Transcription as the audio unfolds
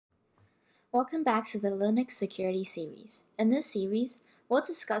Welcome back to the Linux Security Series. In this series, we'll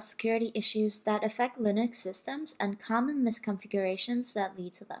discuss security issues that affect Linux systems and common misconfigurations that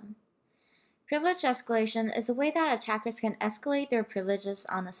lead to them. Privilege escalation is a way that attackers can escalate their privileges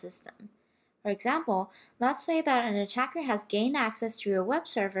on a system. For example, let's say that an attacker has gained access to your web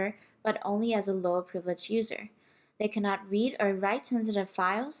server, but only as a lower privileged user. They cannot read or write sensitive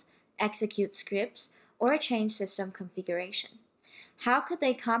files, execute scripts, or change system configuration. How could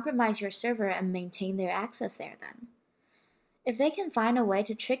they compromise your server and maintain their access there then? If they can find a way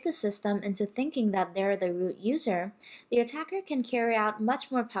to trick the system into thinking that they're the root user, the attacker can carry out much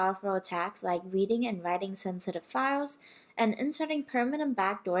more powerful attacks like reading and writing sensitive files and inserting permanent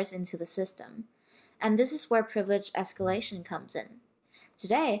backdoors into the system. And this is where privilege escalation comes in.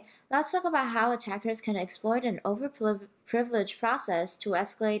 Today, let's talk about how attackers can exploit an overprivileged process to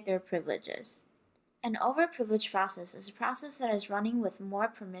escalate their privileges. An overprivileged process is a process that is running with more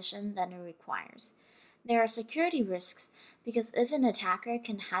permission than it requires. There are security risks because if an attacker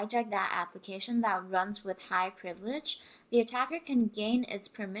can hijack that application that runs with high privilege, the attacker can gain its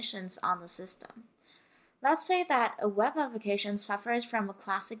permissions on the system. Let's say that a web application suffers from a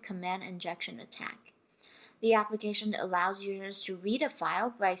classic command injection attack. The application allows users to read a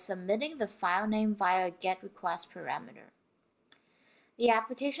file by submitting the file name via a GET request parameter. The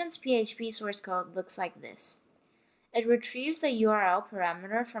application's PHP source code looks like this. It retrieves the URL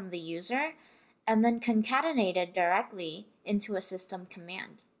parameter from the user and then concatenates it directly into a system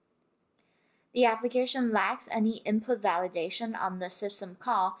command. The application lacks any input validation on the system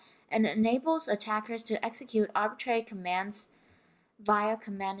call and enables attackers to execute arbitrary commands via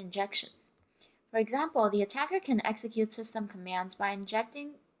command injection. For example, the attacker can execute system commands by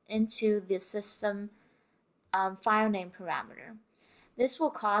injecting into the system file name parameter. This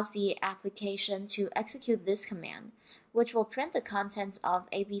will cause the application to execute this command, which will print the contents of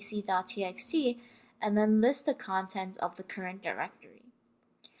abc.txt and then list the contents of the current directory.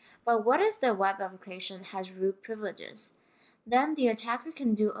 But what if the web application has root privileges? Then the attacker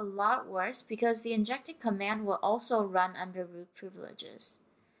can do a lot worse because the injected command will also run under root privileges.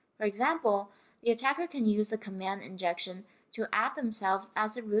 For example, the attacker can use the command injection to add themselves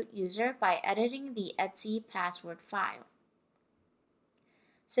as a root user by editing the etc password file.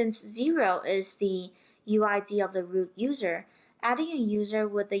 Since 0 is the UID of the root user, adding a user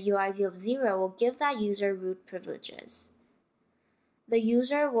with the UID of 0 will give that user root privileges. The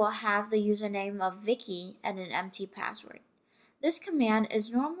user will have the username of Vicky and an empty password. This command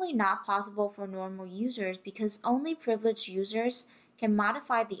is normally not possible for normal users because only privileged users can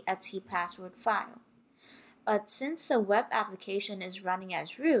modify the etc password file. But since the web application is running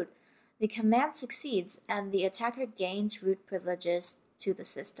as root, the command succeeds and the attacker gains root privileges to the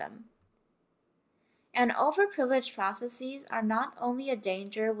system. And overprivileged processes are not only a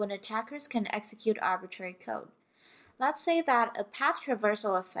danger when attackers can execute arbitrary code. Let's say that a path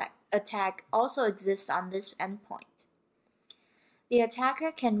traversal attack also exists on this endpoint. The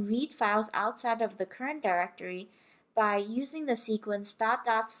attacker can read files outside of the current directory by using the sequence ..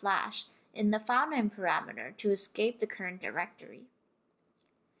 in the file name parameter to escape the current directory.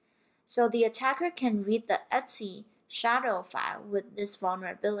 So the attacker can read the etc shadow file with this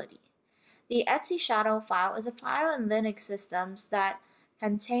vulnerability. The etc shadow file is a file in Linux systems that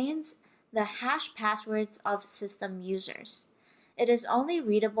contains the hash passwords of system users. It is only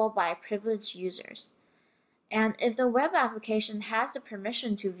readable by privileged users. And if the web application has the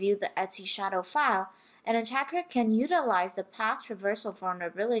permission to view the etc shadow file, an attacker can utilize the path traversal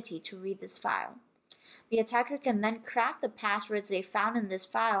vulnerability to read this file. The attacker can then crack the passwords they found in this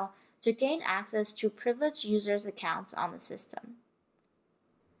file to gain access to privileged users' accounts on the system.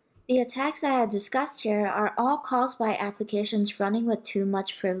 The attacks that I discussed here are all caused by applications running with too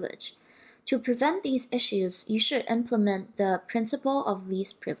much privilege. To prevent these issues, you should implement the principle of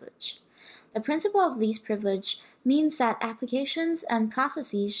least privilege. The principle of least privilege means that applications and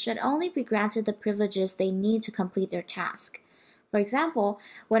processes should only be granted the privileges they need to complete their task. For example,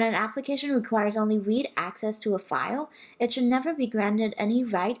 when an application requires only read access to a file, it should never be granted any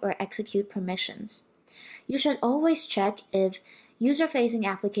write or execute permissions. You should always check if user-facing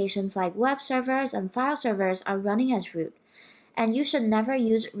applications like web servers and file servers are running as root, and you should never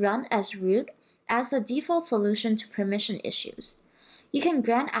use run as root as the default solution to permission issues. You can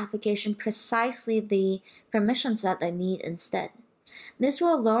grant application precisely the permissions that they need instead. This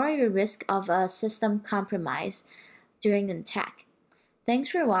will lower your risk of a system compromise during an attack. Thanks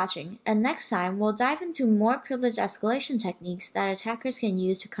for watching, and next time we'll dive into more privilege escalation techniques that attackers can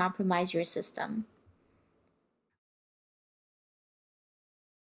use to compromise your system.